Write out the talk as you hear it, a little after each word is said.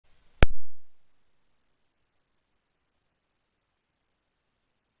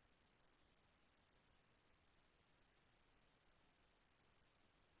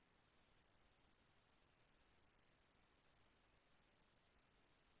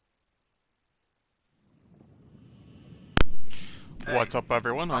What's up,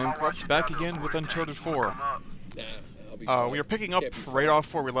 everyone? I am Corrupt, back again with Uncharted 4. Nah, I'll be We fine. are picking up Can't be right far.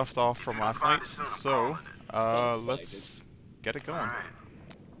 off where we left off from last night, so I'll find it. let's get it going.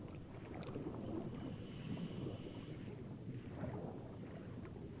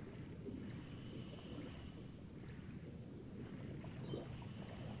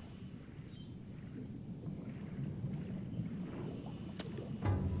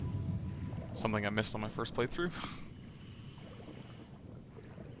 Something I missed on my first playthrough.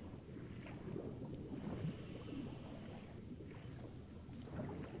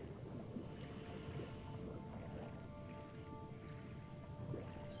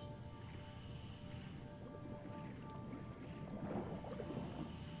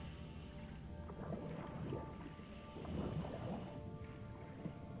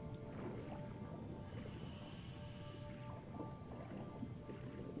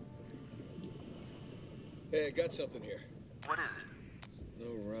 Hey, I got something here. What is it?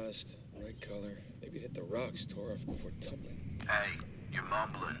 No rust, right color. Maybe it hit the rocks, tore off before tumbling. Hey, you're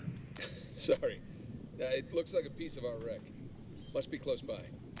mumbling. Sorry. It looks like a piece of our wreck. Must be close by.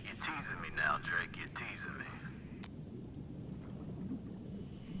 You're teasing me now, Drake. You're teasing me.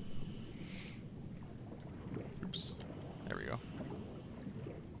 Oops. There we go.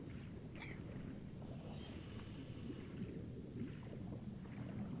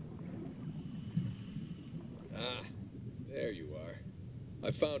 Ah, there you are.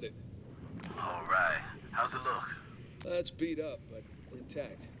 I found it. All right. How's it look? It's beat up, but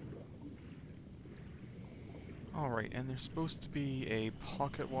intact. Alright, and there's supposed to be a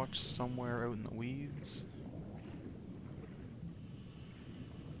pocket watch somewhere out in the weeds.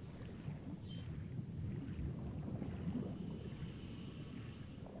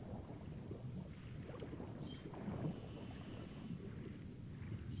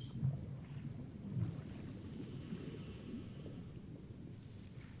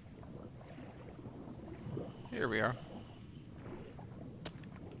 Here we are.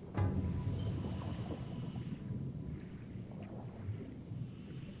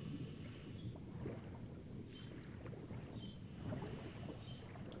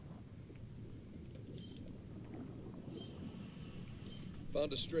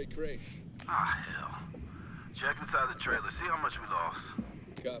 Found a stray crate. Ah, hell. Check inside the trailer. See how much we lost.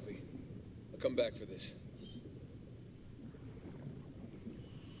 Copy. I'll come back for this.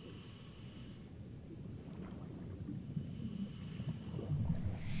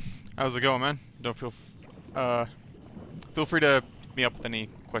 How's it going, man? Don't feel free to hit me up with any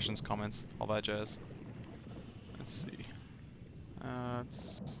questions, comments, all that jazz. Let's see.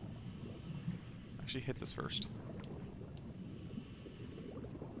 Let's actually hit this first.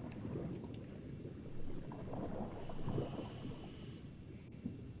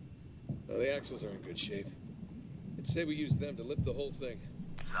 Well, the axles are in good shape. I'd say we use them to lift the whole thing.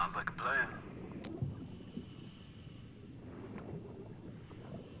 Sounds like a plan.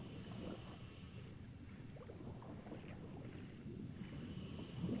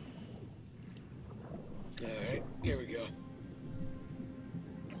 Alright, here we go.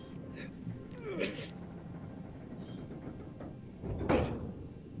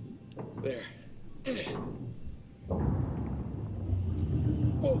 There.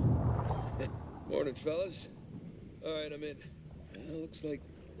 Whoa! Morning, fellas. Alright, I'm in. Looks like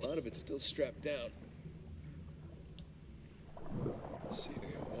a lot of it's still strapped down. Let's see, we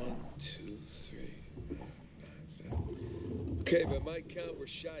got 1, 2, 3, 4, 5, 6. Okay, by my count, we're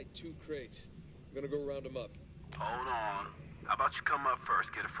shy 2 crates. I'm gonna go round them up. Hold on. How about you come up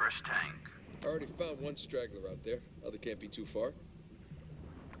first, get a fresh tank? I already found one straggler out there. Other can't be too far.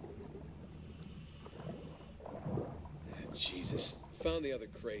 Jesus. Found the other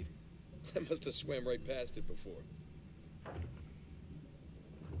crate. I must have swam right past it before.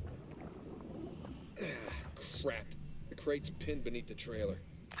 Crap. The crate's pinned beneath the trailer.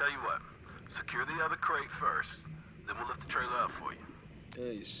 Tell you what. Secure the other crate first, then we'll lift the trailer up for you.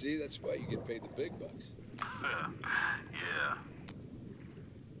 You see, that's why you get paid the big bucks. Yeah.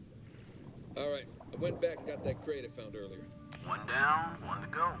 Alright, I went back and got that crate I found earlier. One down, one to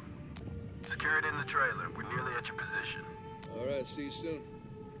go. Secure it in the trailer. We're nearly at your position. Alright, see you soon.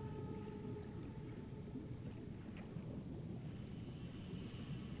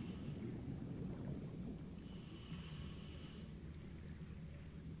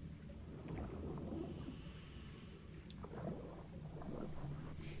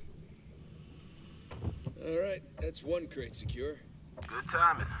 Alright, that's one crate secure. Good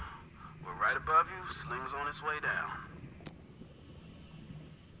timing. We're right above you. Sling's on its way down.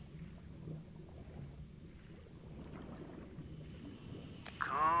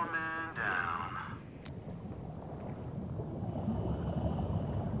 Coming down.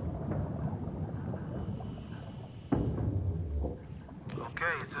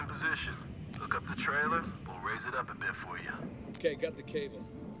 it's in position. Look up the trailer, we'll raise it up a bit for you. Okay, got the cable.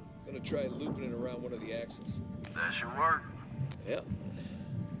 Gonna try looping it around one of the axles. That should work. Yep.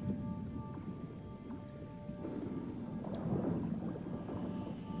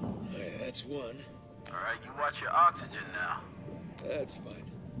 Alright, that's one. Alright, you watch your oxygen now. That's fine.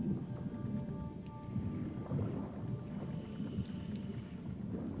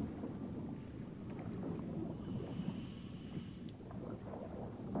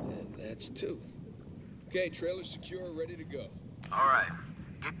 And that's two. Okay, trailer secure, ready to go. Alright,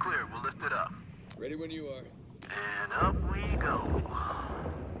 get clear, we'll lift it up. Ready when you are. And up we go.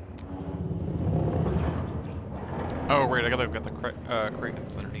 Oh, wait, I gotta get the crate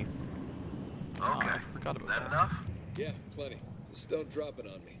that's underneath. Okay, I forgot about that that. enough? Yeah, plenty. Just don't drop it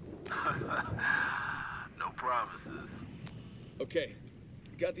on me. No promises. Okay,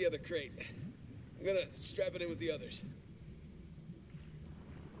 got the other crate. I'm gonna strap it in with the others.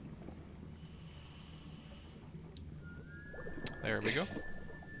 There we go.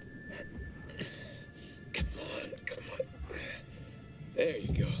 Come on, come on. There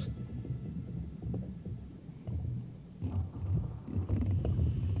you go.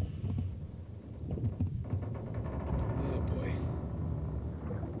 Oh boy.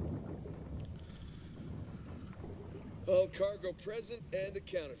 All cargo present and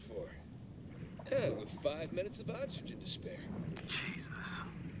accounted for. And with 5 minutes of oxygen to spare. Jesus.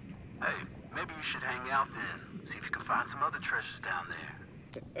 Hey, maybe you should hang out then. See if you can find some other treasures down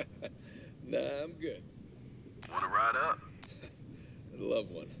there. Nah, I'm good. Wanna ride up? I'd love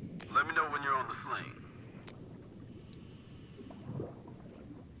one. Let me know when you're on the sling.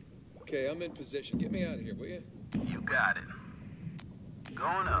 Okay, I'm in position. Get me out of here, will you? You got it.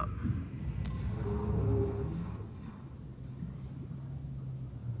 Going up.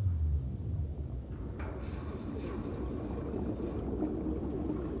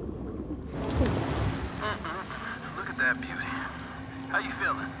 Look at that beauty. How you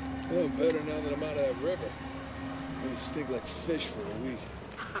feeling? Oh, better now that I'm out of that river. I'm gonna stink like fish for a week.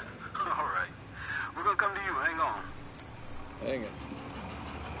 All right. We're gonna come to you. Hang on. Hang on.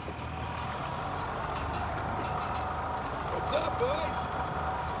 What's up, boys?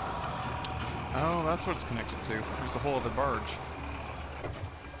 Oh, that's what it's connected to. There's a whole other barge.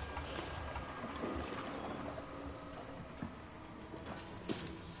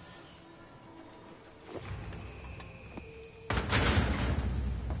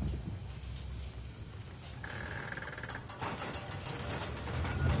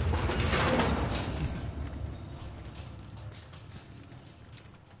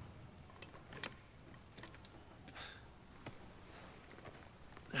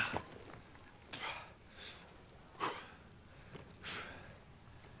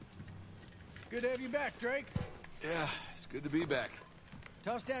 Good to have you back, Drake. Yeah, it's good to be back.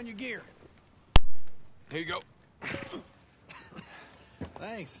 Toss down your gear. Here you go.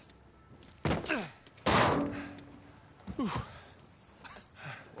 Thanks.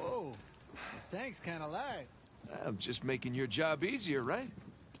 Whoa, this tank's kind of light. I'm just making your job easier, right?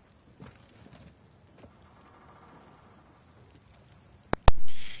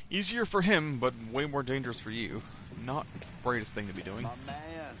 Easier for him, but way more dangerous for you. Not the brightest thing to be doing. My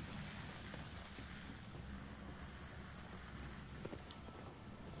man.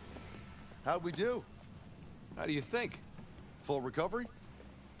 How'd we do? How do you think? Full recovery?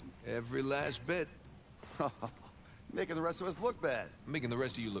 Every last bit. Making the rest of us look bad. Making the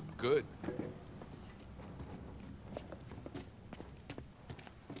rest of you look good.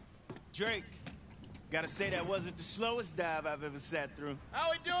 Drake, gotta say that wasn't the slowest dive I've ever sat through. How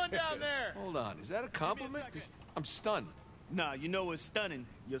we doing down there? Hold on, is that a compliment? 'Cause I'm stunned. Nah, you know what's stunning?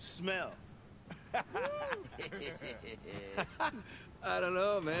 Your smell. I don't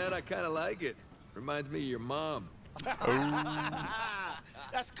know, man. I kind of like it. Reminds me of your mom.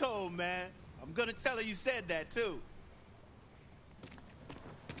 That's cold, man. I'm gonna tell her you said that, too.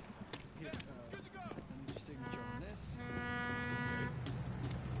 I need your signature on this.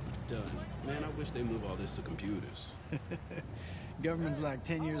 Done. Man, I wish they move all this to computers. Government's like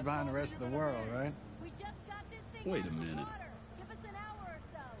 10 years behind the rest of the world, right? We just got this thing Wait out a of the minute. water. Give us an hour or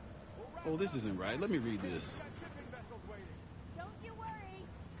so. Oh, this isn't right. Let me read this. Don't you worry.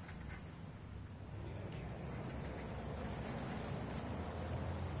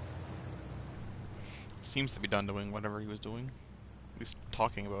 Seems to be done doing whatever he was doing. At least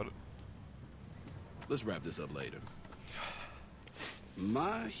talking about it. Let's wrap this up later.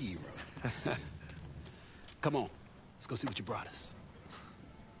 My hero. Come on. Let's go see what you brought us.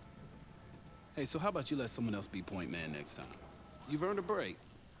 Hey, so how about you let someone else be point man next time? You've earned a break.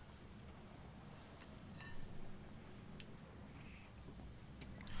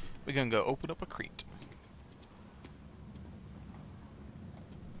 We're gonna go open up a crate.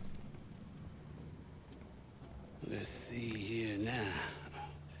 Let's see here now.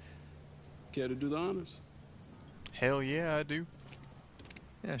 Care to do the honors? Hell yeah, I do.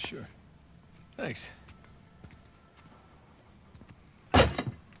 Yeah, sure. Thanks.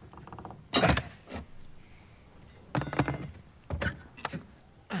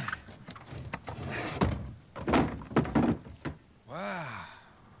 Wow.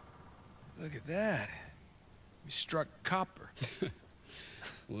 Look at that. We struck copper.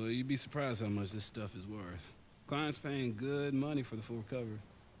 Well, you'd be surprised how much this stuff is worth. Client's paying good money for the full recovery.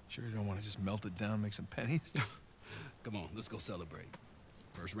 Sure you don't want to just melt it down, make some pennies? Come on, let's go celebrate.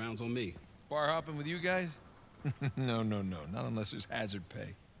 First round's on me. Bar hopping with you guys? No. Not unless there's hazard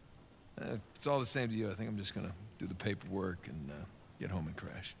pay. If it's all the same to you, I think I'm just gonna do the paperwork and get home and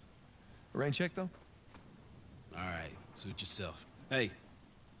crash. A rain check, though? All right, suit yourself. Hey,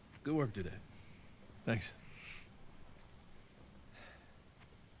 good work today. Thanks.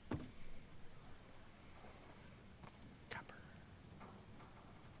 Copper.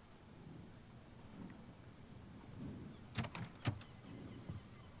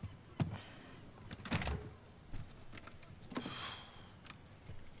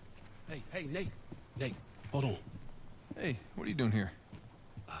 Hey, Nate. Nate, hold on. Hey, what are you doing here?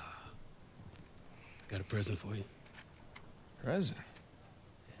 Got a present for you. Present?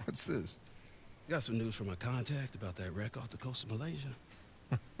 What's this? Got some news from my contact about that wreck off the coast of Malaysia.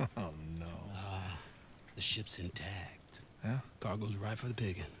 Oh, no. The ship's intact. Yeah? Cargo's right for the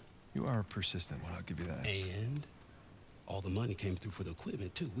picking. You are a persistent one, I'll give you that. And all the money came through for the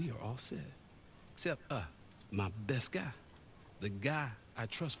equipment, too. We are all set. Except, my best guy. The guy I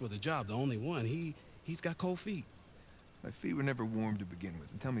trust for the job, the only one. He's got cold feet. My feet were never warm to begin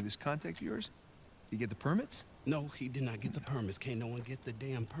with. And tell me, this contact of yours? You get the permits? No, he did not get the permits. Can't no one get the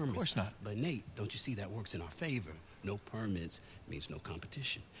damn permits. Of course not. But Nate, don't you see that works in our favor? No permits means no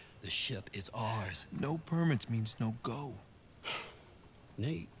competition. The ship is ours. No permits means no go.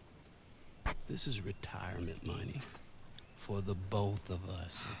 Nate, this is retirement money for the both of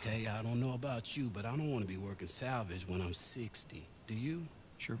us, okay? I don't know about you, but I don't want to be working salvage when I'm 60. Do you?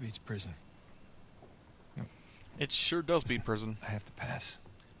 Sure beats prison. It sure does beat prison, I have to pass.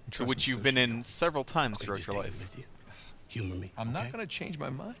 to which you've been in several times Okay, throughout just your take life. it with you. Humor me. I'm not okay? gonna change my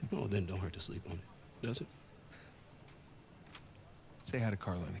mind. No, then don't hurt to sleep on it. Does it? Say hi to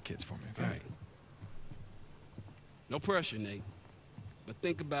Carla and the kids for me, okay? All right. No pressure, Nate. But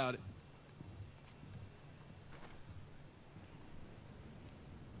think about it.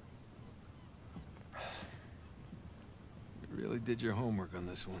 You really did your homework on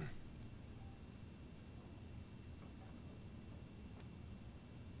this one.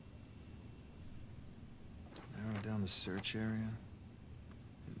 Narrow down the search area.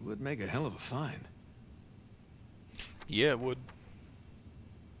 It would make a hell of a find. Yeah, it would.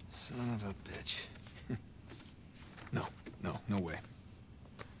 Son of a bitch. No way.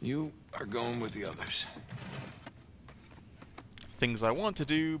 You are going with the others. Things I want to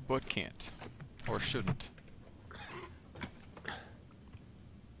do, but can't. Or shouldn't.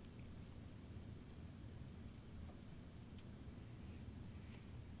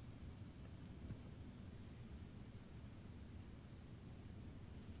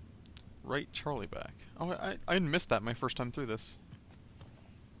 Right Charlie back. Oh, I missed that my first time through this.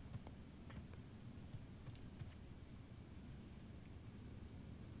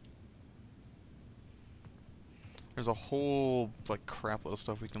 There's a whole, like, crap load of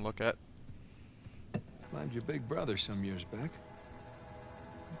stuff we can look at. Climbed your big brother some years back.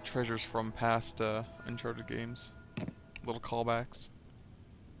 Treasures from past Uncharted games. Little callbacks.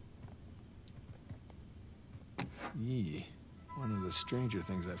 Yee. One of the stranger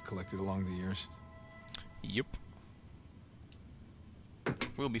things I've collected along the years. Yep.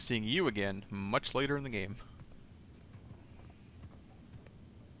 We'll be seeing you again much later in the game.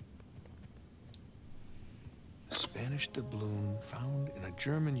 A Spanish doubloon found in a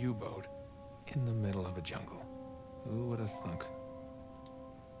German U-boat in the middle of a jungle. Who would have thunk?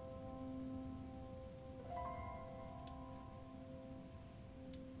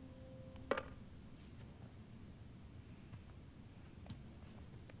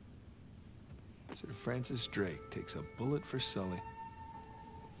 Sir Francis Drake takes a bullet for Sully.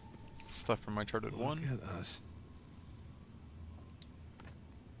 Stuff from Uncharted 1. Look at us.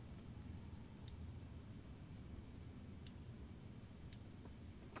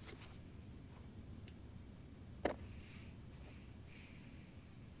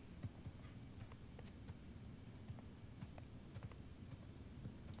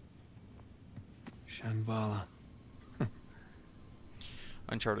 Shambhala.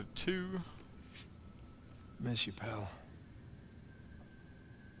 Uncharted 2. Miss you, pal.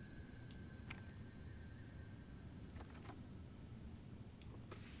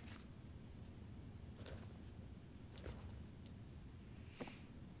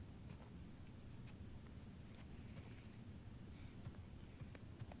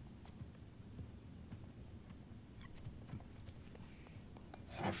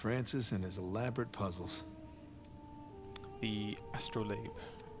 Sir Francis and his elaborate puzzles. The Astrolabe.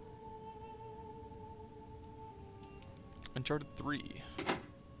 Uncharted 3.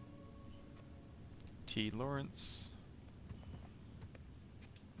 T. Lawrence.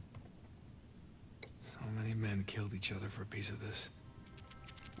 So many men killed each other for a piece of this.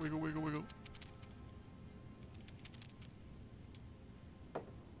 Wiggle, wiggle, wiggle.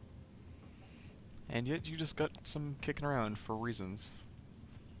 And yet you just got some kicking around for reasons.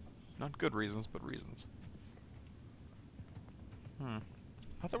 Not good reasons, but reasons. I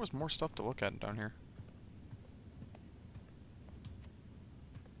thought there was more stuff to look at down here.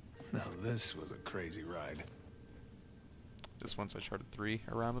 Now this was a crazy ride. Just once Uncharted 3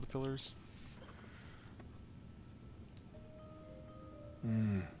 around with the pillars.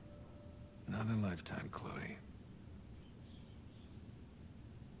 Another lifetime, Chloe.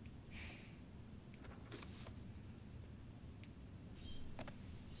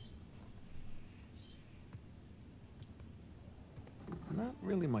 Not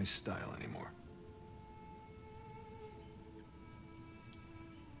really my style anymore.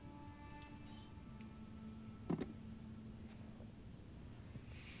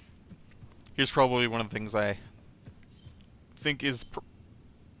 Here's probably one of the things I think is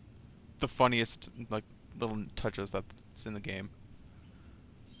the funniest, like, little touches that's in the game.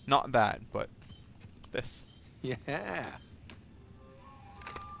 Not that, but this. Yeah. Here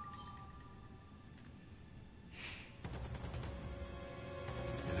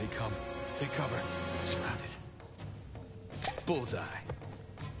they come. Take cover. I'm surrounded. Bullseye.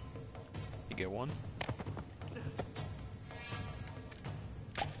 You get one.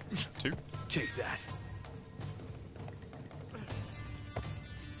 2. Take that. And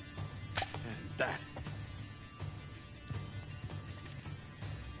that.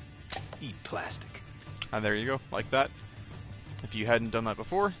 Eat plastic. And there you go, like that. If you hadn't done that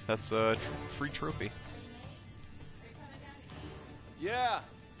before, that's a free trophy. Yeah,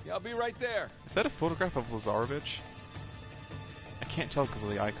 I'll be right there. Is that a photograph of Lazarevich? I can't tell because of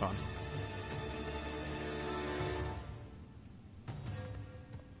the icon.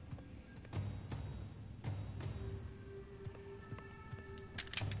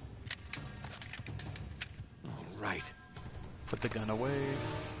 All right. Put the gun away.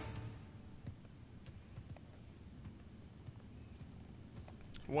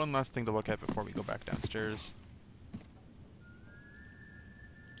 One last thing to look at before we go back downstairs.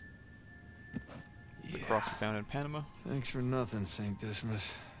 The cross we found in Panama. Thanks for nothing, St.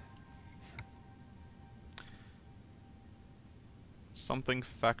 Dismas. Something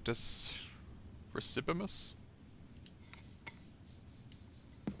factus recipimus?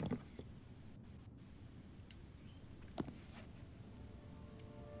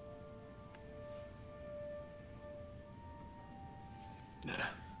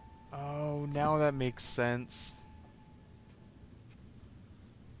 Oh, now that makes sense.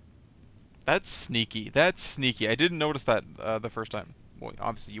 That's sneaky. That's sneaky. I didn't notice that the first time. Well,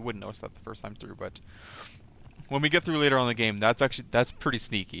 obviously you wouldn't notice that the first time through, but when we get through later on in the game, that's pretty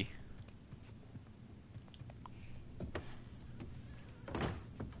sneaky.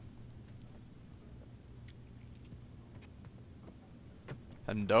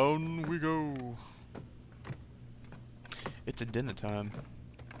 And down we go. It's a dinner time.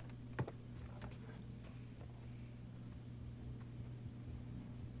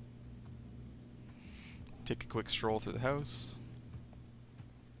 Take a quick stroll through the house.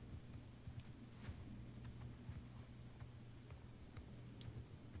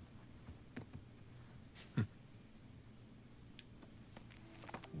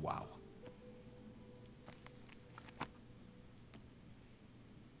 Wow.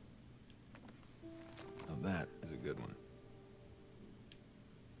 Now that is a good one.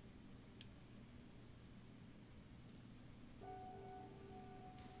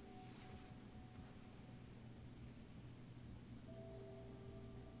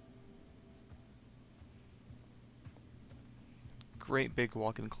 Great big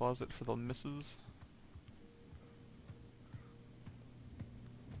walk-in closet for the missus.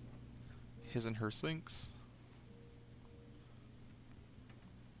 His and her sinks.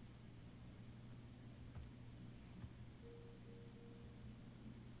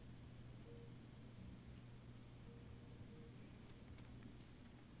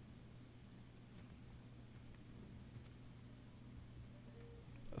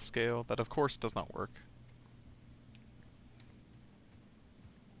 the scale. That, of course, does not work.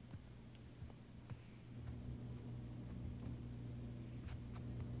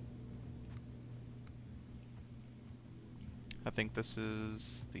 I think this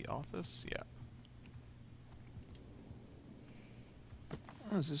is the office. Yeah.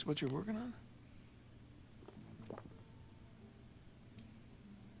 Oh, is this what you're working on?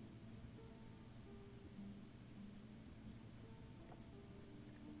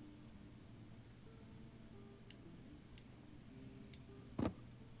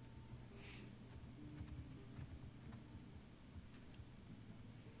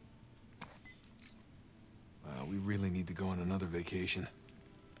 Wow, we really need to go on another vacation.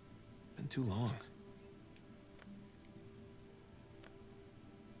 Been too long.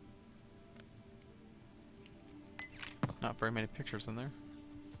 Not very many pictures in there.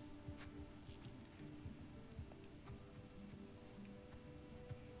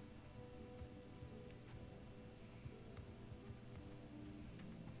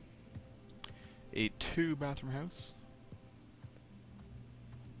 A 2-bathroom house.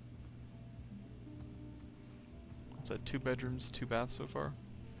 It's at 2 bedrooms, 2 baths so far.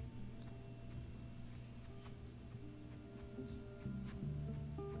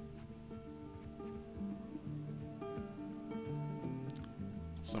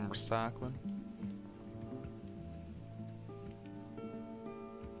 Some recycling.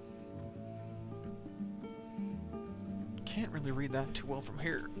 Can't really read that too well from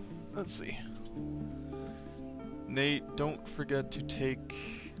here. Let's see. Nate, don't forget to take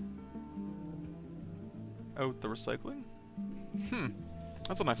out the recycling.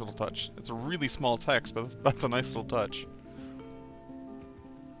 That's a nice little touch. It's a really small text, but that's a nice little touch.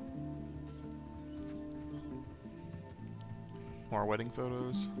 More wedding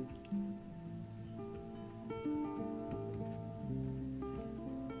photos.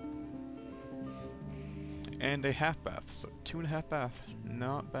 And a half bath, so 2.5 bath.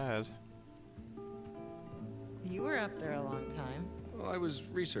 Not bad. You were up there a long time. Well, I was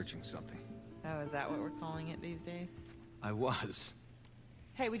researching something. Oh, is that what we're calling it these days? I was.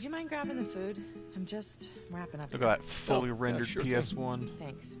 Hey, would you mind grabbing the food? I'm just wrapping up. Look at that fully yeah, rendered sure thing. PS1.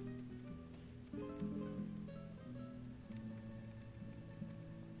 Thanks.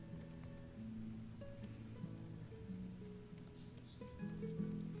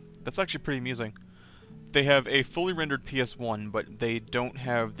 That's actually pretty amusing. They have a fully rendered PS1, but they don't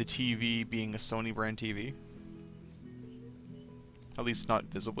have the TV being a Sony brand TV. At least not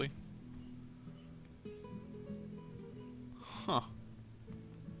visibly. Huh.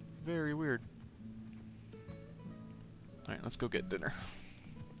 Very weird. Alright, let's go get dinner.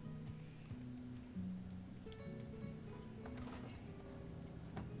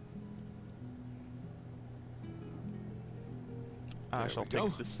 I There shall we go.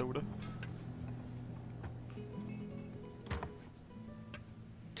 take the soda.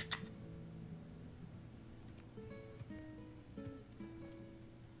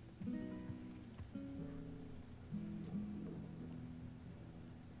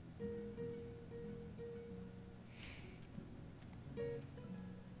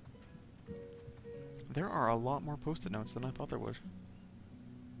 There are a lot more post-it notes than I thought there would.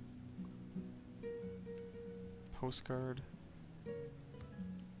 Postcard.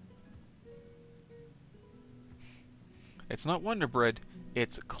 It's not Wonder Bread,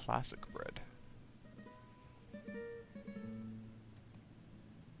 it's classic bread.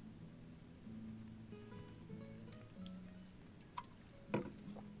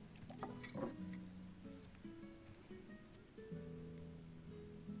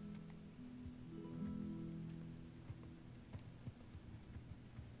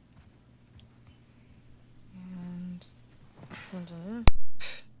 And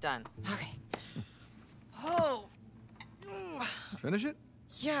done. Okay. Oh. Finish it?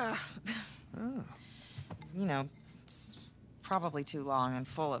 Yeah. Oh. You know, it's probably too long and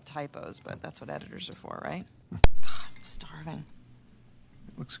full of typos, but that's what editors are for, right? God, I'm starving.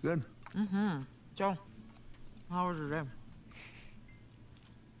 It looks good. Mm-hmm. Joe, how was your day?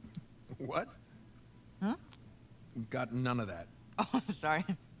 What? Hmm? Got none of that. Oh, sorry.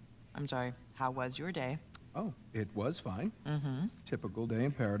 I'm sorry. How was your day? Oh, it was fine. Mm-hmm. Typical day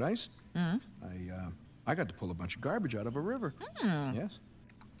in paradise. Mm-hmm. I got to pull a bunch of garbage out of a river. Yes.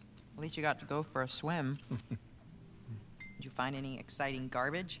 At least you got to go for a swim. Did you find any exciting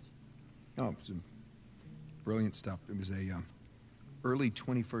garbage? Oh, it was some brilliant stuff. It was a early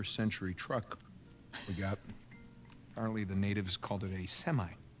 21st century truck we got. Apparently the natives called it a semi.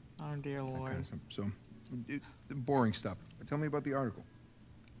 Oh, dear That Lord. kind of stuff. So, boring stuff. Tell me about the article.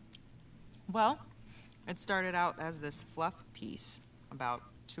 Well, it started out as this fluff piece. about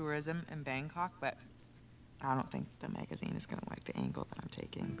tourism in Bangkok, but I don't think the magazine is going to like the angle that I'm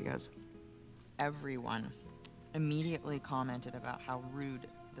taking because everyone immediately commented about how rude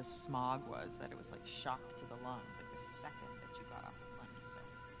the smog was, that it was like shock to the lungs, like the second that you got off the plane. So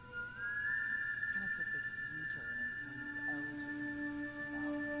kind of took this U-turn in this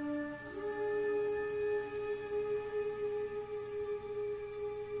elegy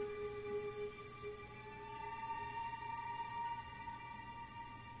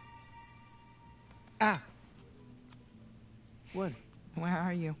Ah! What? Where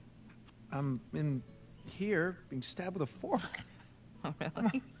are you? I'm in here being stabbed with a fork. Oh,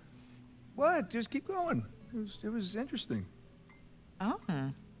 really? What? Just keep going. It was interesting. Oh,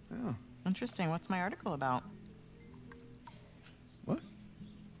 Yeah. interesting. What's my article about? What?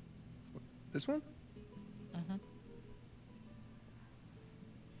 This one? Mm-hmm.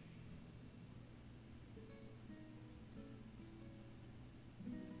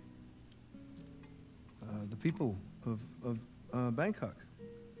 The people of Bangkok,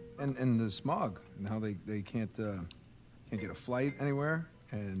 and the smog, and how they can't get a flight anywhere,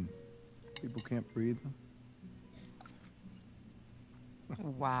 and people can't breathe.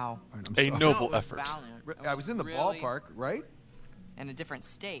 Wow. All right, I'm A sorry. noble It was effort. valiant. It I was in the really ballpark, right? in a different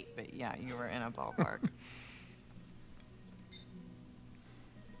state, but yeah, you were in a ballpark.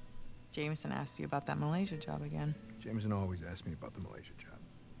 Jameson asked you about that Malaysia job again. Jameson always asks me about the Malaysia job.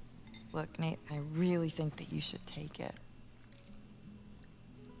 Look, Nate, I really think that you should take it.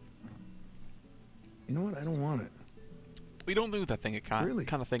 You know what? I don't want it. We don't do that thing Really?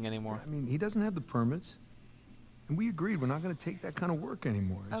 kind of thing anymore. I mean, he doesn't have the permits, and we agreed we're not going to take that kind of work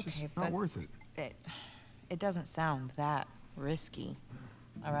anymore. It's Okay, just not but- worth it. It doesn't sound that risky.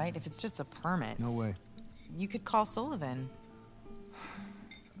 All right? If it's just a permit. No way. You could call Sullivan.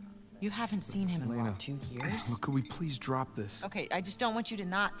 You haven't seen him in Elena. what, 2 years? Look, could we please drop this? Okay, I just don't want you to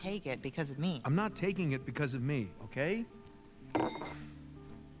not take it because of me. I'm not taking it because of me, okay?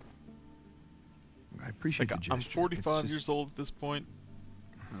 I appreciate Like, the gesture. I'm It's 45 just- years old at this point,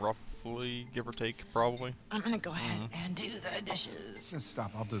 roughly, give or take, probably. I'm gonna go ahead and do the dishes. Just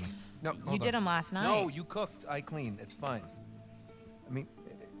stop. I'll do them. No, You hold did on. them last night. No, you cooked. I cleaned. It's fine. I mean,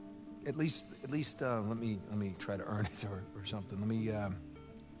 at least, let me try to earn it or something. Let me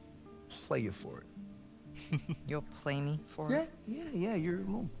play you for it. You'll play me for it? Yeah. Your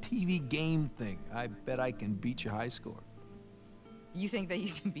little TV game thing. I bet I can beat your high score. You think that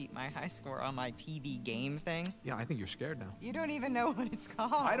you can beat my high score on my TV game thing? Yeah, I think you're scared now. You don't even know what it's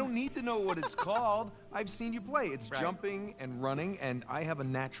called. I don't need to know what it's called. I've seen you play. It's Right. jumping and running, and I have a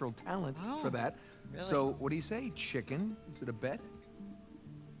natural talent for Oh, that. really? So, what do you say? Chicken? Is it a bet?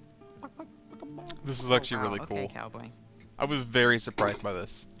 This is actually Wow, really cool. Okay, cowboy. I was very surprised by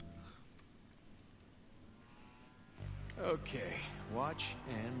this. Okay. Watch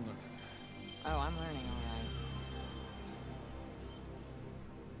and learn. Oh, I'm learning all right.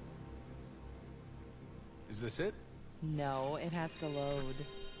 Is this it? No, it has to load.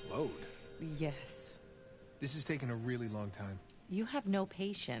 Load. Yes. This is taking a really long time. You have no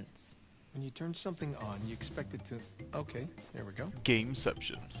patience. When you turn something on, you expect it to... Okay, there we go.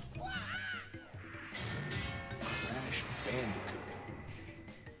 Gameception. Crash Bandicoot.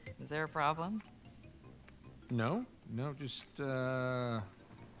 Is there a problem? No, just, how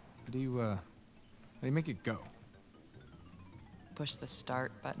do you make it go? Push the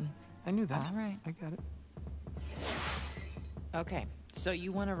start button. I knew that. All right. I got it. Okay, so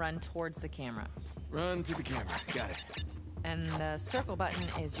you want to run towards the camera. Run to the camera. Got it. And the circle button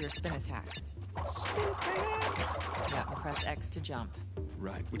is your spin attack. Spin attack! Yeah, and press X to jump.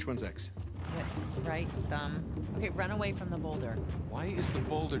 Right, which one's X? Hit right thumb. Okay, run away from the boulder. Why is the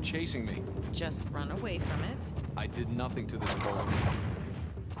boulder chasing me? Just run away from it. I did nothing to this boulder.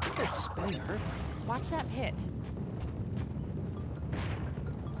 Did that spinning hurt? Watch that pit.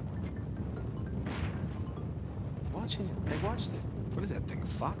 Watching it. I watched it. What is that thing, a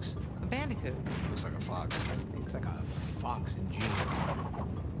fox? A bandicoot. Looks like a fox. Looks like a fox in jeans.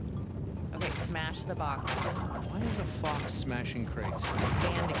 Okay, smash the boxes. Why is a fox smashing crates?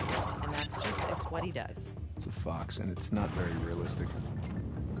 Bandicoot, and it's what he does. It's a fox, and it's not very realistic.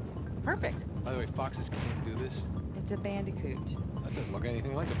 Perfect. By the way, foxes can't do this. It's a bandicoot. That doesn't look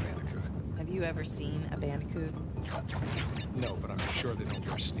anything like a bandicoot. Have you ever seen a bandicoot? No, but I'm sure they don't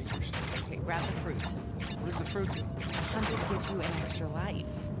wear sneakers. Okay, grab the fruit. What does the fruit do? 100 gives you an extra life.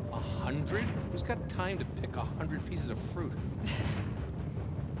 100? Who's got time to pick 100 pieces of fruit?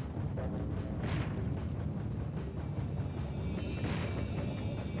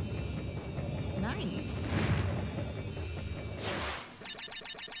 Nice.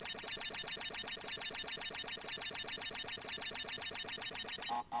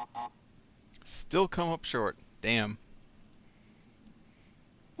 Still come up short. Damn.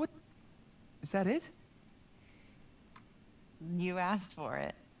 What? Is that it? You asked for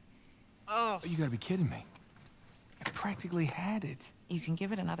it. Oh. You gotta be kidding me. I practically had it. You can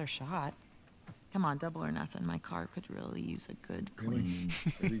give it another shot. Come on, double or nothing. My car could really use a good clean.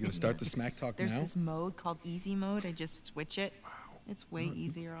 Are you gonna start the smack talk There's now? this mode called easy mode. I just switch it. It's way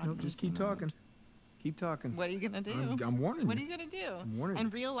easier on just easy keep mode. talking. Keep talking. What are you gonna do? I'm warning you. What are you gonna do? I'm warning you. In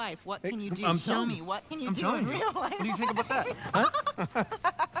real life, what Hey, can you do? I'm Show telling me. you. What can you I'm do telling in you. real life? What do you think about that? Huh?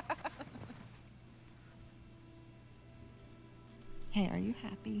 Hey, are you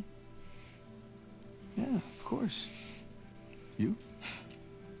happy? Yeah, of course. You?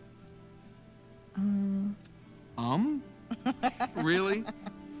 Really?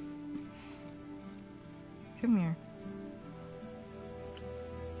 Come here.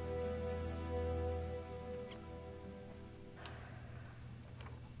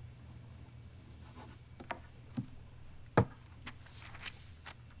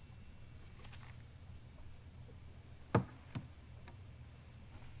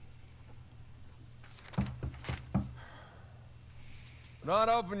 Not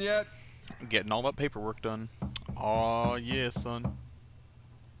open yet. Getting all that paperwork done. Aw, yeah, son.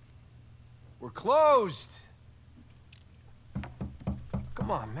 We're closed.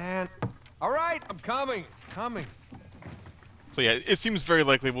 Come on, man. All right, I'm coming. Coming. So yeah, it seems very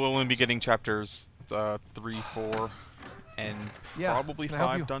likely we'll only be getting chapters 3, 4, and Yeah, probably can I help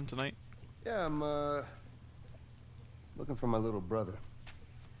 5 you? done tonight. Yeah, I'm, looking for my little brother.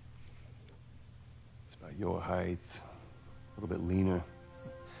 It's about your height, a little bit leaner.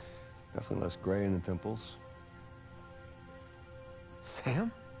 Definitely less gray in the temples. Sam?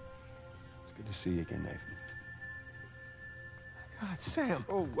 It's good to see you again, Nathan. God, Sam.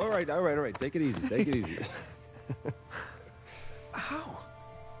 Oh, all right. Take it easy, take it easy. How?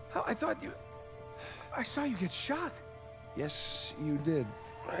 How? I thought you... I saw you get shot. Yes, you did.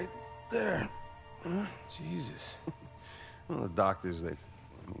 Right there. Huh? Jesus. Well, the doctors, they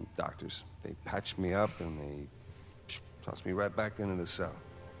patched me up and they tossed me right back into the cell.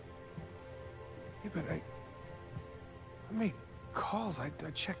 Yeah, but I made calls. I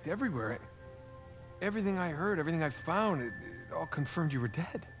checked everywhere. Everything I heard, everything I found, it all confirmed you were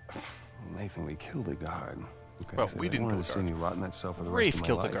dead. Nathan, we killed a guard. Okay, Well, so we I didn't wanted kill to a see guard. me rot in that cell for the Rafe rest of my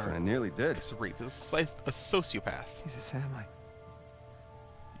killed a life, guard. and I nearly did. It's Rafe. He's a sociopath. Jesus, Sam,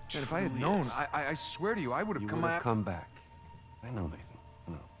 and if I had known, I swear to you, I would have You come would have out. come back. I know, Nathan.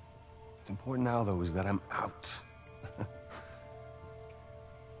 I know. What's important now, though, is that I'm out.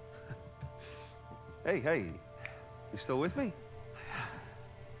 Hey, you still with me?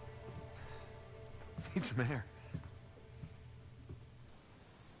 Need some air.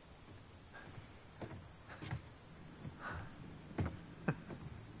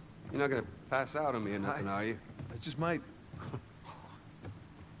 You're not gonna pass out on me or nothing, are you? I just might.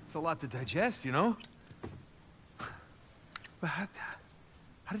 It's a lot to digest, you know? But how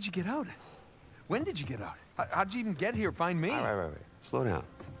did you get out? When did you get out? How'd you even get here? Find me? All right. Slow down.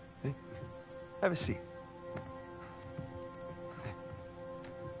 Okay? Have a seat.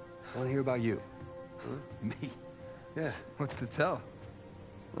 I want to hear about you. Huh? Me? Yeah. What's to tell?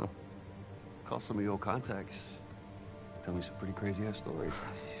 Well, call some of your old contacts. Tell me some pretty crazy-ass stories.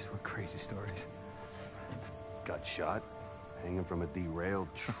 Jeez, what crazy stories. Got shot, hanging from a derailed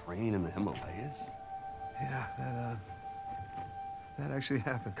train in the Himalayas. Yeah, that actually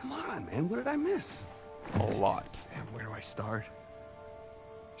happened. Come on, man. What did I miss? A lot. Sam, where do I start?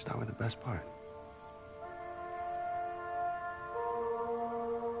 Start with the best part.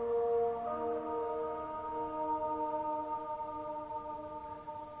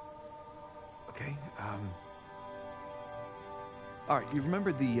 Okay, all right, you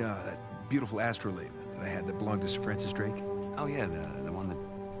remember that beautiful astrolabe that I had that belonged to Sir Francis Drake? Oh, yeah, the one that,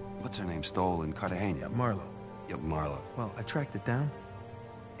 what's her name, stole in Cartagena. Marlowe. Yep, Marlowe. Well, I tracked it down,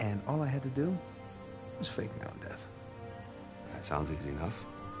 and all I had to do was fake my own death. That sounds easy enough.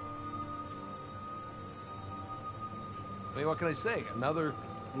 I mean, what can I say? Another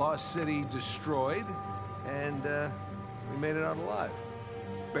lost city destroyed, and we made it out alive.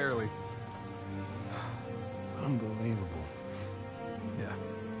 Barely. Unbelievable.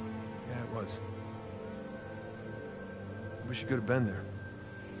 Yeah, it was. I wish you could have been there.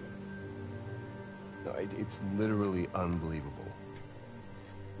 No, it's literally unbelievable.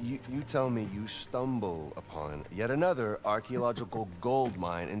 You tell me you stumble upon yet another archaeological gold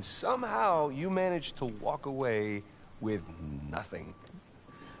mine, and somehow you manage to walk away with nothing.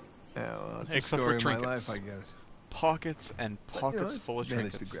 Yeah, well, it's Except a for story of my trinkets. life, I guess. Pockets and But, you know, pockets full of I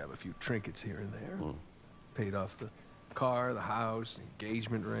managed trinkets. to grab a few trinkets here and there. Hmm. Paid off the Car, the house,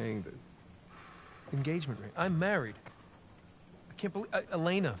 engagement ring, the... Engagement ring. I'm married. I can't believe...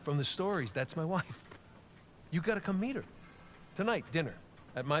 Elena, from the stories, that's my wife. You gotta come meet her. Tonight, dinner.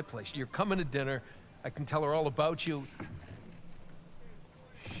 At my place. You're coming to dinner. I can tell her all about you.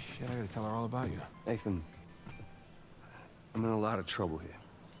 Shit, I gotta tell her all about you. Nathan, I'm in a lot of trouble here.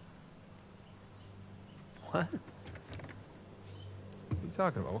 What? What are you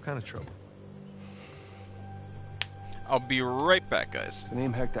talking about? What kind of trouble? I'll be right back, guys. Does the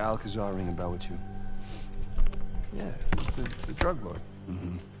name Hector Alcazar ring a bell with you? Yeah, he's the drug lord.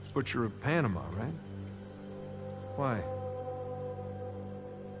 Mm-hmm. Butcher of Panama, right? Why?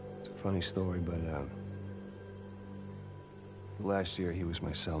 It's a funny story, but, last year he was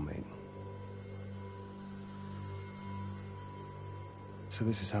my cellmate. So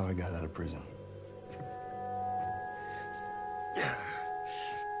this is how I got out of prison.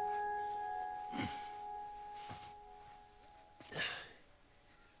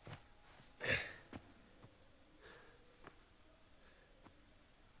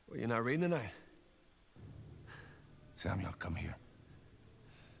 Well, you're not reading tonight? Samuel, come here.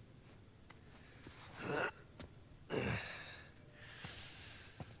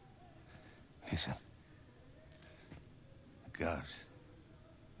 Listen. The guards,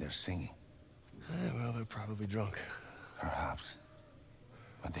 they're singing. Well, they're probably drunk. Perhaps.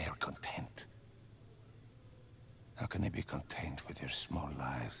 But they are content. How can they be content with their small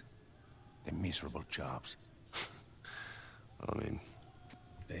lives? Their miserable jobs? Well, I mean,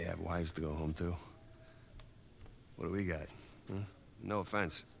 they have wives to go home to. What do we got? Huh? No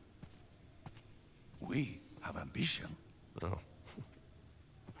offense. We have ambition. Oh.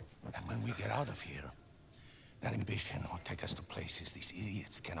 And when we get out of here, that ambition will take us to places these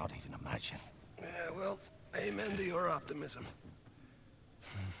idiots cannot even imagine. Yeah, well, amen to your optimism.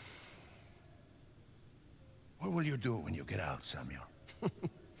 What will you do when you get out, Samuel?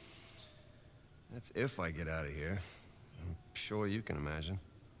 That's if I get out of here. I'm sure you can imagine.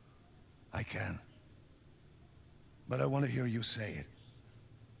 I can. But I want to hear you say it.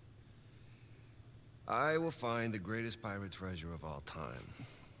 I will find the greatest pirate treasure of all time,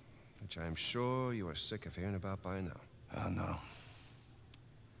 which I am sure you are sick of hearing about by now. Oh, no.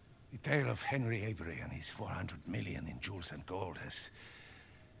 The tale of Henry Avery and his 400 million in jewels and gold has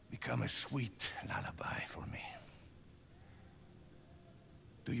become a sweet lullaby for me.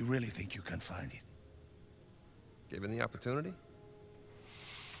 Do you really think you can find it? Given the opportunity?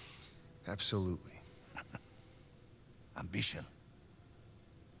 Absolutely. Ambition.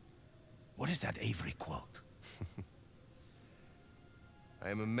 What is that Avery quote? I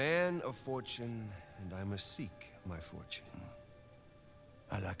am a man of fortune, and I must seek my fortune.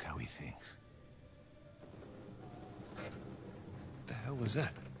 I like how he thinks. What the hell was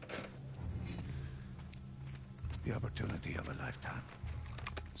that? The opportunity of a lifetime.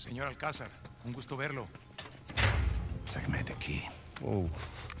 Señor Alcázar, un gusto verlo. Sáqueme de aquí. Oh.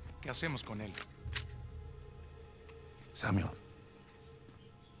 ¿Qué hacemos con él? Samuel,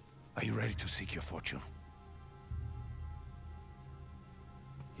 are you ready to seek your fortune?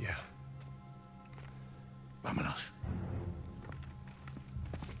 Yeah. Vámonos.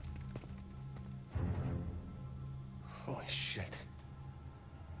 Holy shit.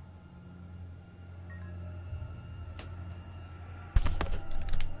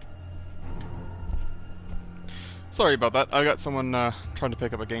 Sorry about that. I got someone trying to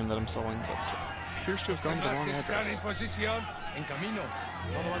pick up a game that I'm selling, but appears to have gone to the wrong Están en address. posición, en camino.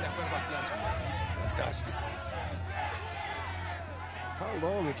 Todo va de acuerdo al plan, señor. Fantastic. How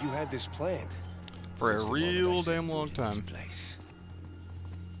long have you had this planned? For a Since the moment I real set damn long foot in this time. place.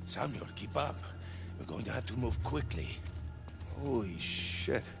 Samuel, keep up. We're going to have to move quickly. Holy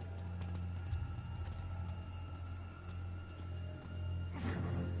shit.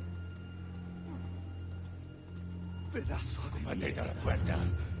 Pedazo de mierda. La puerta.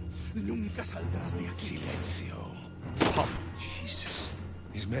 Nunca saldrás de aquí. Silencio. Oh, Jesus.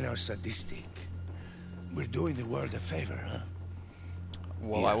 These men are sadistic. We're doing the world a favor, huh?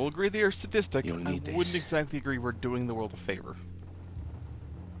 Well, Yeah. I will agree they are sadistic. You'll I need wouldn't this. exactly agree we're doing the world a favor.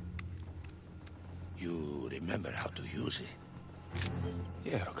 You remember how to use it.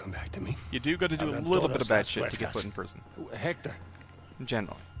 Yeah, it'll come back to me. You do got to do a Abran little bit todas of bad las shit to get puertas. put in prison. Hector,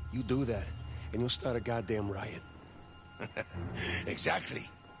 Generally. you do that, and you'll start a goddamn riot. Exactly.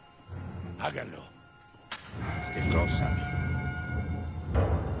 Háganlo. Stay close, Samuel.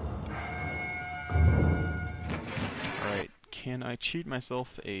 Alright, can I cheat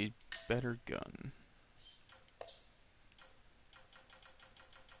myself a better gun?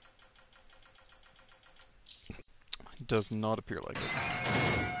 Does not appear like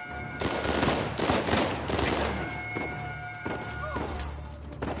it.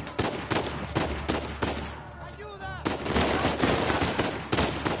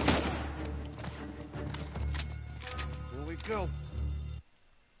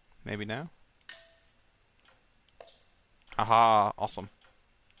 maybe now. Aha, awesome.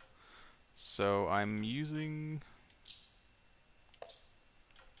 So I'm using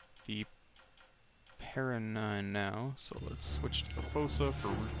the Para-9 now, so let's switch to the Fossa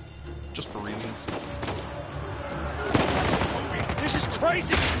just for reasons. This is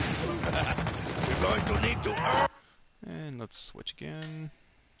crazy! We're going to need to... And let's switch again.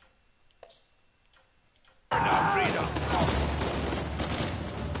 Now, freedom!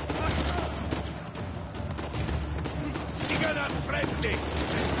 Sigan al frente!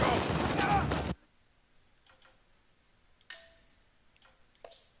 Let's go!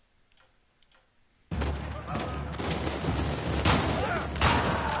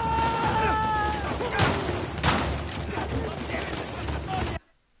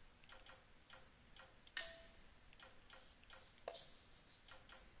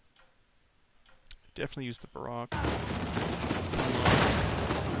 Definitely use the Barak.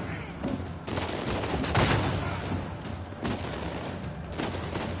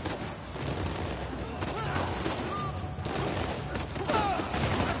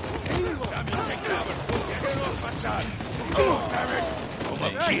 Como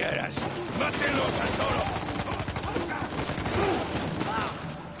quieras. Mátelos a todos.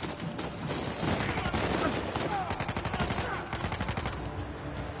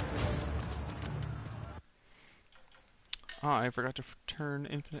 Ah, I forgot to turn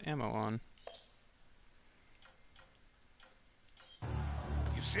infinite ammo on.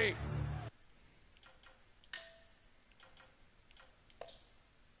 You see?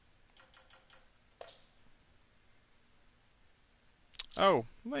 Oh,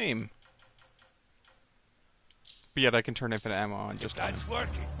 lame. But yet I can turn infinite ammo on just on him. That's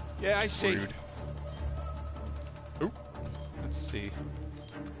working. Yeah, I see. Rude. Oop. Let's see.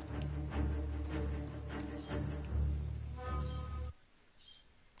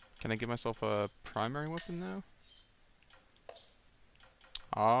 Can I give myself a primary weapon now?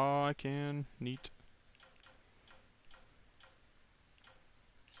 Oh, I can. Neat.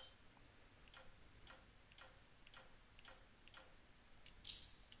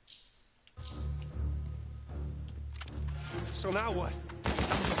 So now what?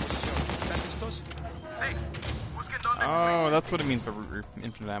 Oh, that's what it means by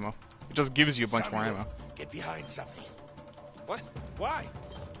infinite ammo. It just gives you a bunch more ammo. Get behind something. What? Why?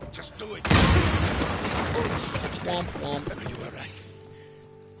 Just do it. Womp womp. Are you alright?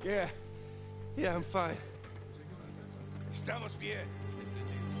 Yeah. Yeah, I'm fine. Estamos bien.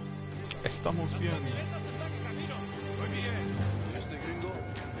 Estamos bien. Muy bien. Este gringo.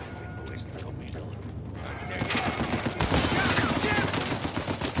 Tengo este comido.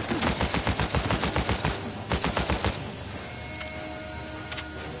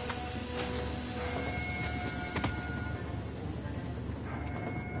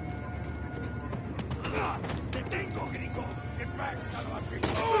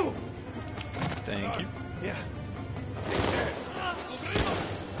 Thank you. Yeah.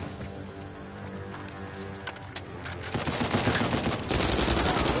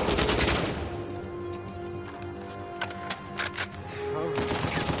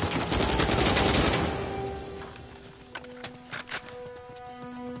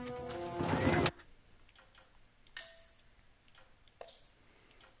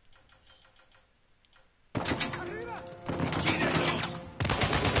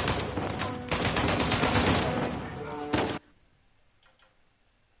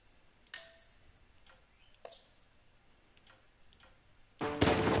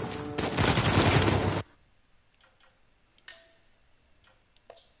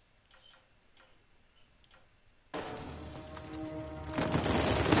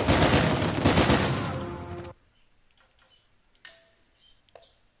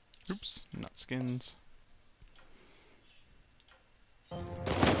 Oops, not skins.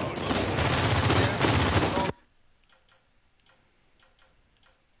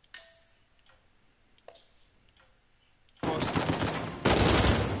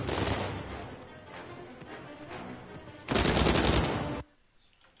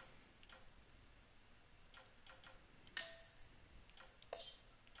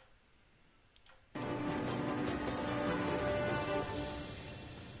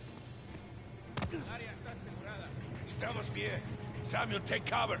 Estamos bien. Samuel, take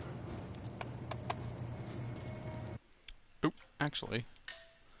cover. Oop, actually,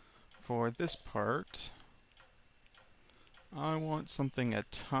 for this part, I want something a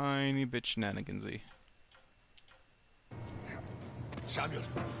tiny bit shenanigansy. Samuel,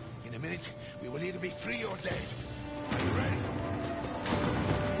 in a minute, we will either be free or dead. Are you ready?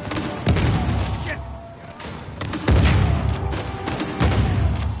 Shit!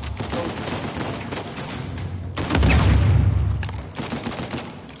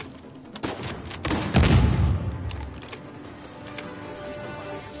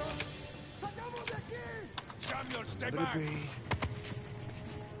 be.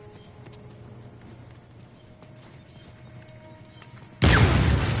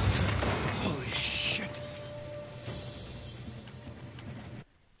 Holy shit.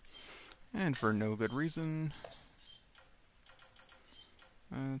 And for no good reason,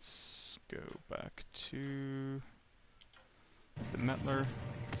 let's go back to the Metler,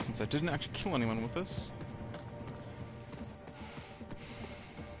 since I didn't actually kill anyone with this.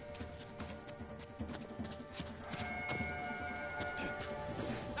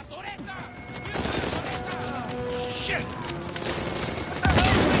 Shit!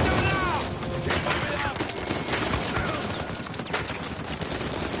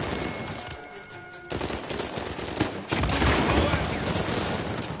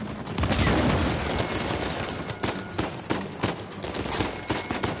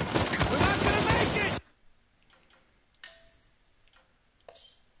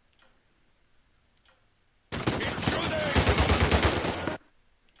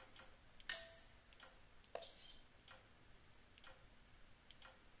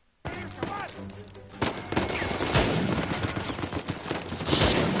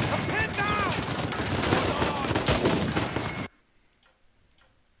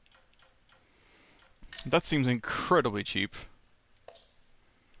 That seems incredibly cheap.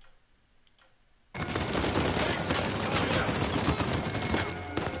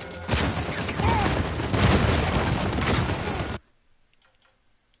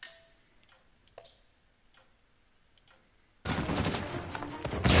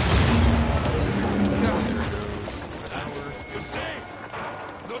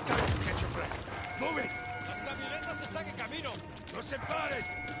 No time to catch your breath. Move it! Las camionetas están en camino. No se paren.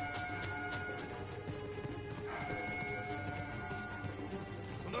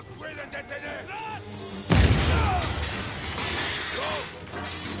 No nos pueden detener.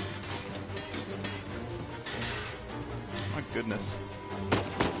 My goodness.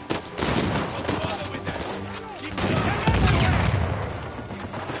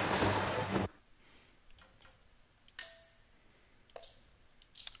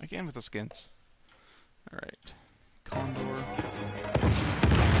 Again with the skins. Alright. Condor.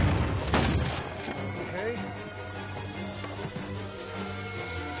 Okay.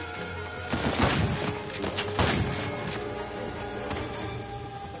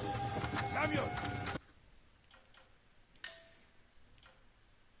 Samuel!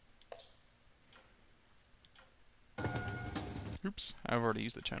 Oops, I've already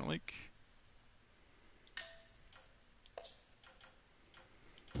used the channel leak.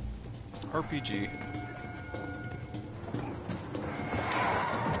 RPG.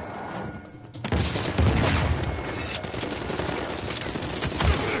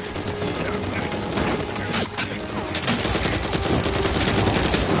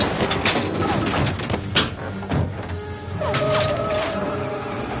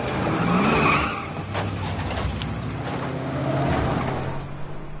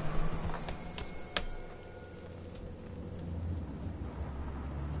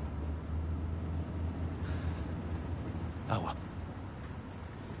 Agua.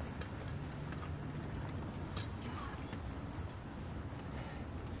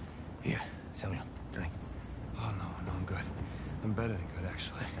 Here, Samuel, drink. Oh, no, I'm good. I'm better than good,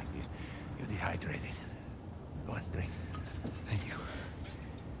 actually. You're dehydrated. Go on, drink. Thank you.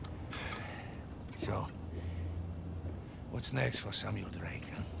 So, what's next for Samuel Drake?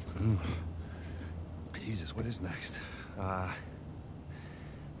 Huh? Jesus, what is next? I'm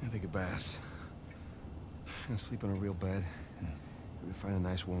gonna take a bath. I'm gonna sleep in a real bed. Maybe find a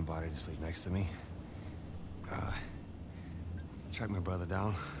nice warm body to sleep next to me. Track my brother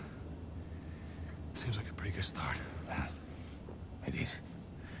down. Seems like a pretty good start. It is.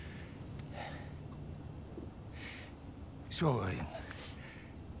 So,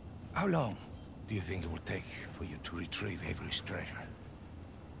 how long do you think it will take for you to retrieve Avery's treasure?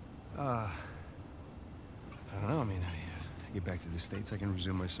 I don't know. I mean, I get back to the States, I can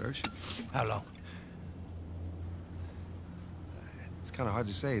resume my search. How long? It's kind of hard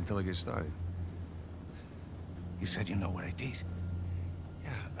to say until I get started. You said you know where it is.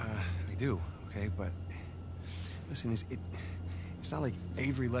 Yeah, I do, okay? But, listen, it's not like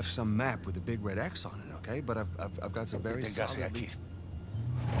Avery left some map with a big red X on it, okay? But I've got some very solid...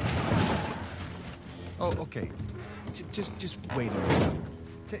 Oh, okay. Just wait a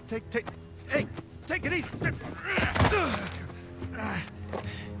minute. Take... Hey! Take it easy!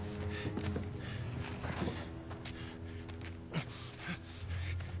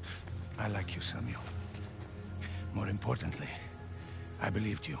 I like you, Samuel. More importantly, I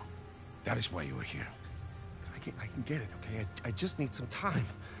believed you. That is why you were here. I can get it, okay? I just need some time.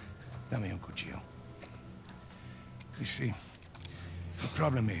 Dame un cuchillo. You see, the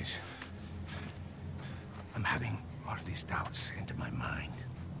problem is, I'm having all these doubts into my mind.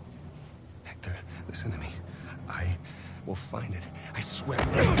 Hector, listen to me. I will find it. I swear.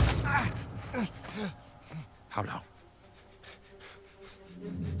 How long?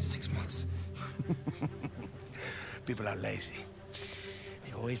 6 months. People are lazy.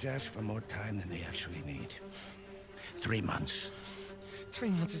 They always ask for more time than they actually need. 3 months. 3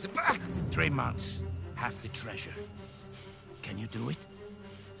 months is a... 3 months. Half the treasure. Can you do it?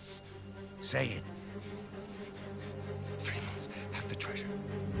 Say it. 3 months, half the treasure.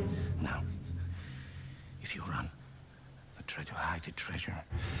 Now, if you run, or try to hide the treasure,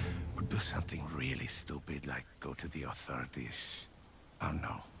 or do something really stupid like go to the authorities, I'll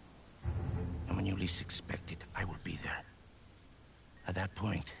know. And when you least expect it, I will be there. At that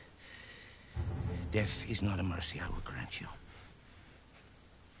point, death is not a mercy I will grant you.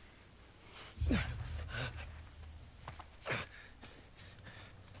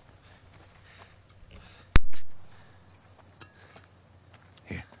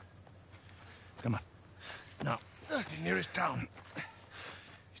 Here. Come on. Now, the nearest town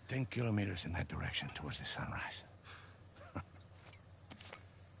is 10 kilometers in that direction towards the sunrise.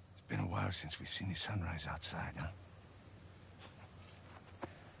 It's been a while since we've seen the sunrise outside, huh?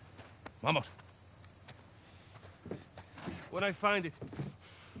 Vamos. When I find it...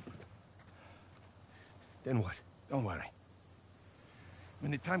 Then what? Don't worry.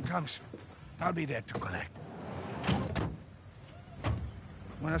 When the time comes, I'll be there to collect.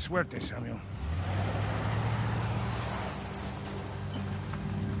 Buena suerte, Samuel.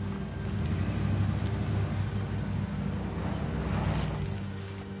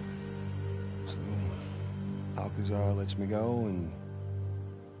 So, Alcazar lets me go, and...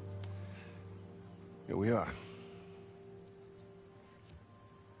 here we are.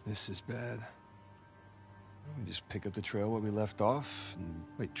 This is bad. We just pick up the trail where we left off, and...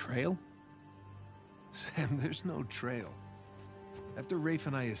 Wait, trail? Sam, there's no trail. After Rafe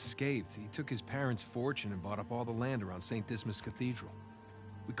and I escaped, he took his parents' fortune and bought up all the land around St. Dismas Cathedral.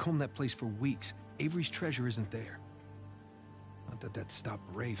 We combed that place for weeks. Avery's treasure isn't there. Not that that stopped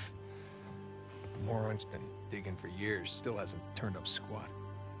Rafe. The moron's been digging for years, still hasn't turned up squat.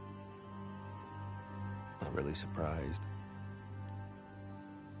 Not really surprised.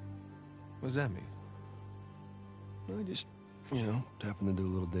 What does that mean? I just, you know, happened to do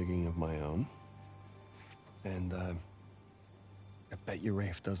a little digging of my own. And, I bet you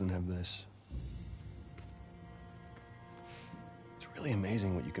Rafe doesn't have this. It's really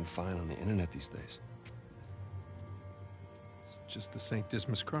amazing what you can find on the internet these days. It's just the St.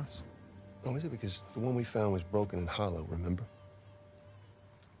 Dismas cross. Oh, is it? Because the one we found was broken and hollow, remember?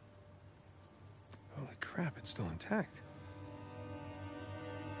 Holy crap, it's still intact.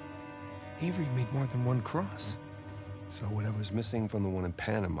 Avery made more than one cross. So whatever's missing from the one in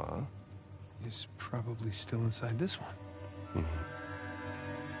Panama... is probably still inside this one. Mm-hmm.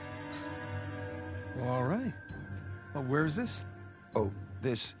 Well, all right. Well, where is this? Oh,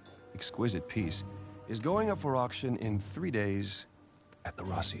 this exquisite piece is going up for auction in 3 days at the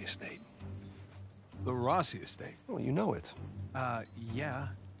Rossi Estate. The Rossi Estate? Well, you know it. Yeah.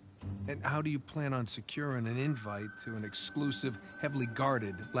 And how do you plan on securing an invite to an exclusive, heavily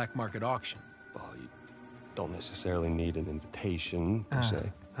guarded black market auction? Well, you don't necessarily need an invitation, per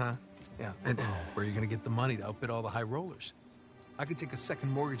se. Huh? Yeah. And where are you going to get the money to outbid all the high rollers? I could take a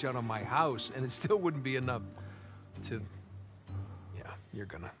second mortgage out on my house, and it still wouldn't be enough to... Yeah, you're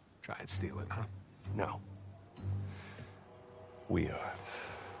going to try and steal it, huh? No. We are.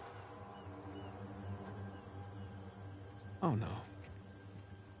 Oh, no.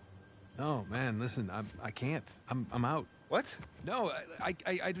 No, man, listen, I can't. I'm out. What? No,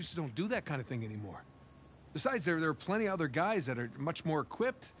 I just don't do that kind of thing anymore. Besides, there are plenty of other guys that are much more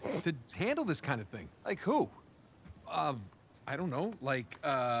equipped to handle this kind of thing. Like who? I don't know, like,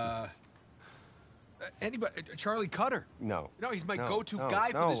 anybody, Charlie Cutter. No. No, he's my go-to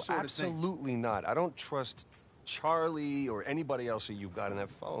guy for this sort of thing. Absolutely not. I don't trust Charlie or anybody else that you've got on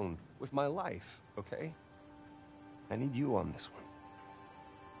that phone with my life, okay? I need you on this one.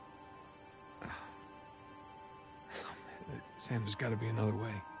 Oh, man, Sam, there's got to be another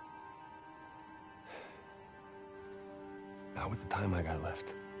way. Not with the time I got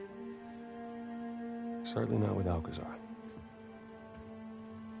left. Certainly not with Alcazar.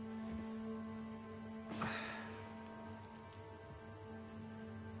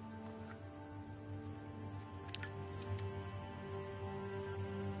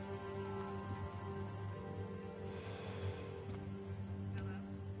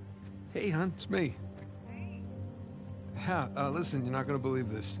 Hey, hon, it's me. Yeah, listen, you're not gonna believe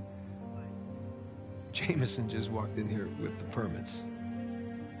this. Jameson just walked in here with the permits.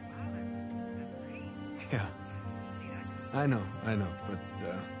 Yeah. I know, but,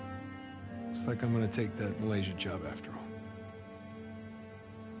 looks like I'm gonna take that Malaysia job after all.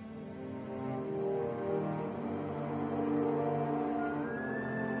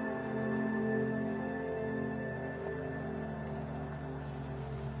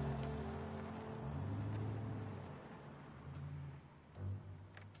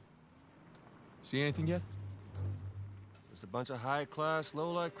 See anything yet? Just a bunch of high-class,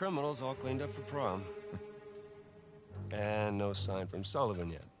 low-life criminals all cleaned up for prom. And no sign from Sullivan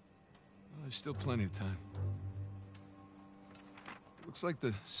yet. Well, there's still plenty of time. Looks like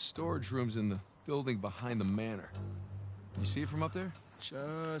the storage room's in the building behind the manor. You see it from up there?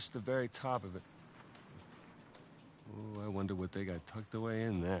 Just the very top of it. Oh, I wonder what they got tucked away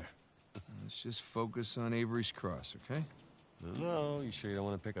in there. Let's just focus on Avery's Cross, okay? No, you sure you don't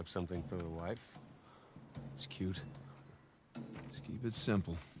want to pick up something for the wife? It's cute. Just keep it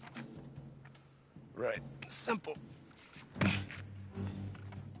simple. Right. Simple. And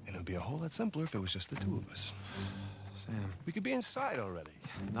it would be a whole lot simpler if it was just the two of us. Sam. We could be inside already.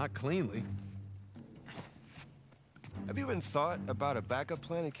 Not cleanly. Have you even thought about a backup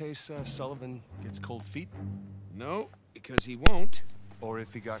plan in case Sullivan gets cold feet? No, because he won't. Or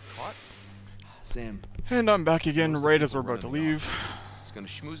if he got caught? Sam. And I'm back again right as we're about to leave. He's gonna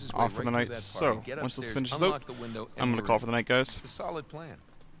schmooze his way Off for right the night. through that party. So, Get once this upstairs, finishes unlock up, the window, I'm gonna call for the night, guys. It's a solid plan.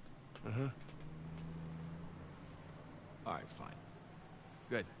 Uh-huh. All right, fine.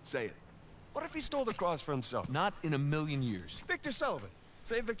 Good. Say it. What if he stole the cross for himself? Not in a million years. Victor Sullivan.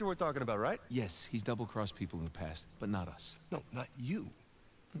 Same Victor we're talking about, right? Yes, he's double-crossed people in the past, but not us. No, not you.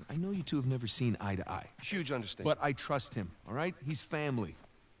 I know you two have never seen eye to eye. Huge understanding. But I trust him, all right? He's family.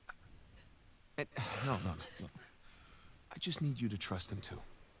 And, no. Look. I just need you to trust him, too.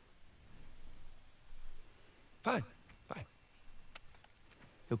 Fine.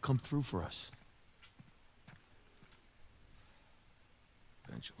 He'll come through for us.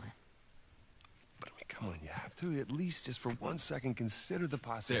 Eventually. But I mean, come on, you have to at least just for 1 second consider the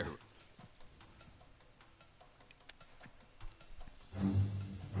possibility.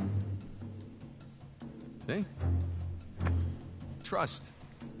 See? Trust.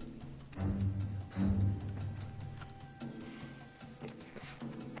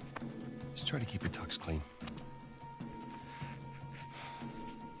 Just try to keep your tux clean.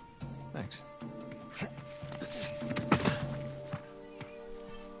 Thanks.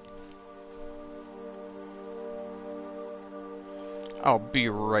 I'll be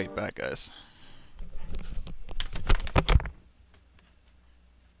right back, guys.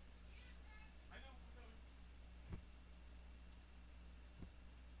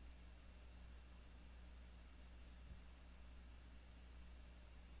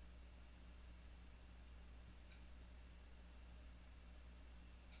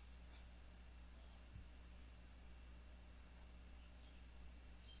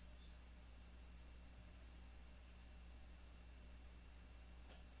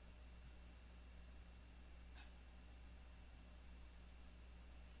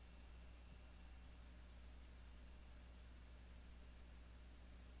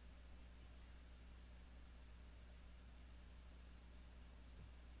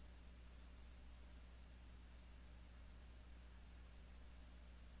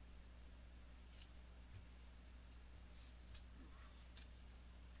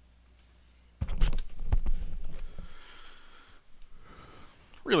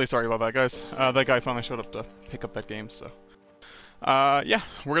 Really sorry about that, guys. That guy finally showed up to pick up that game, so... yeah,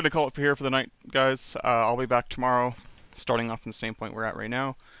 we're gonna call it for here for the night, guys. I'll be back tomorrow, starting off from the same point we're at right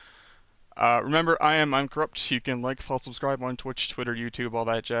now. Remember, I'm Corrupt. You can like, follow, subscribe on Twitch, Twitter, YouTube, all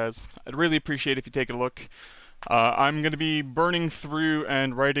that jazz. I'd really appreciate it if you take a look. I'm gonna be burning through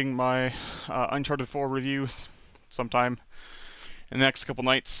and writing my Uncharted 4 review sometime in the next couple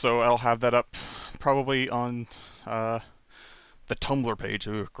nights, so I'll have that up probably on the Tumblr page.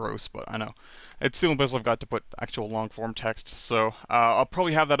 Ugh, gross, but I know. It's the only place I've got to put actual long-form text, so I'll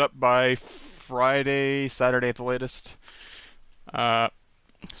probably have that up by Friday, Saturday at the latest.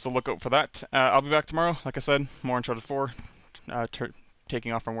 So look out for that. I'll be back tomorrow, like I said, more Uncharted 4,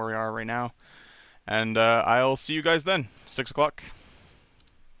 taking off from where we are right now. And I'll see you guys then, 6 o'clock.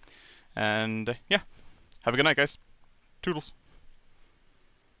 And yeah, have a good night, guys. Toodles.